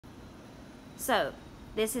So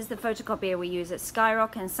this is the photocopier we use at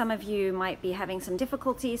Skyrock, and some of you might be having some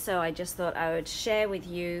difficulty, so I just thought I would share with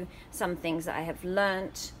you some things that I have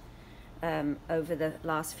learnt over the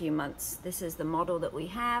last few months. This is the model that we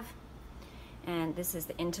have, and this is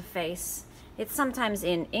the interface. It's sometimes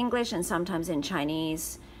in English and sometimes in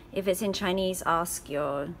Chinese. If it's in Chinese, ask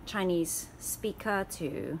your Chinese speaker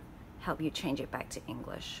to help you change it back to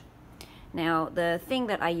English. Now, the thing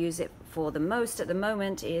that I use it for the most at the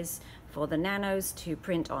moment is for the nanos to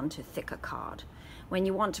print onto thicker card. When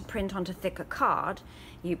you want to print onto thicker card,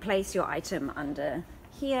 you place your item under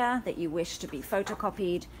here that you wish to be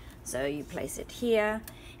photocopied. So you place it here,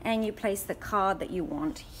 and you place the card that you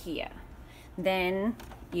want here. Then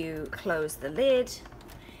you close the lid,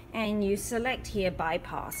 and you select here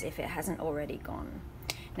bypass if it hasn't already gone.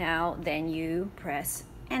 Now, then you press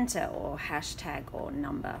enter or hashtag or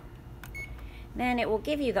number. Then it will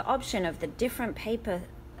give you the option of the different paper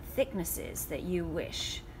thicknesses that you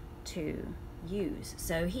wish to use.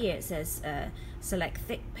 So here it says select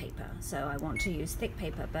thick paper. So I want to use thick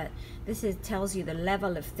paper, but this tells you the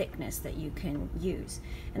level of thickness that you can use.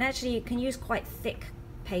 And actually you can use quite thick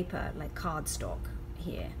paper like cardstock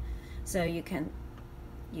here. So you can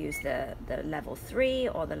use the level 3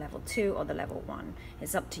 or the level 2 or the level 1.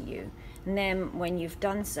 It's up to you. And then when you've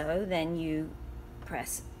done so, then you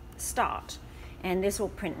press start, and this will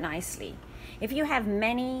print nicely. If you have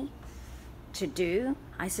many to do,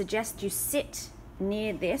 I suggest you sit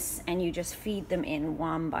near this and you just feed them in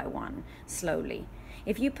one by one, slowly.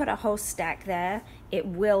 If you put a whole stack there, it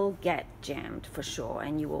will get jammed for sure,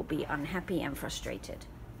 and you will be unhappy and frustrated.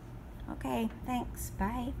 Okay, thanks,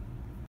 bye.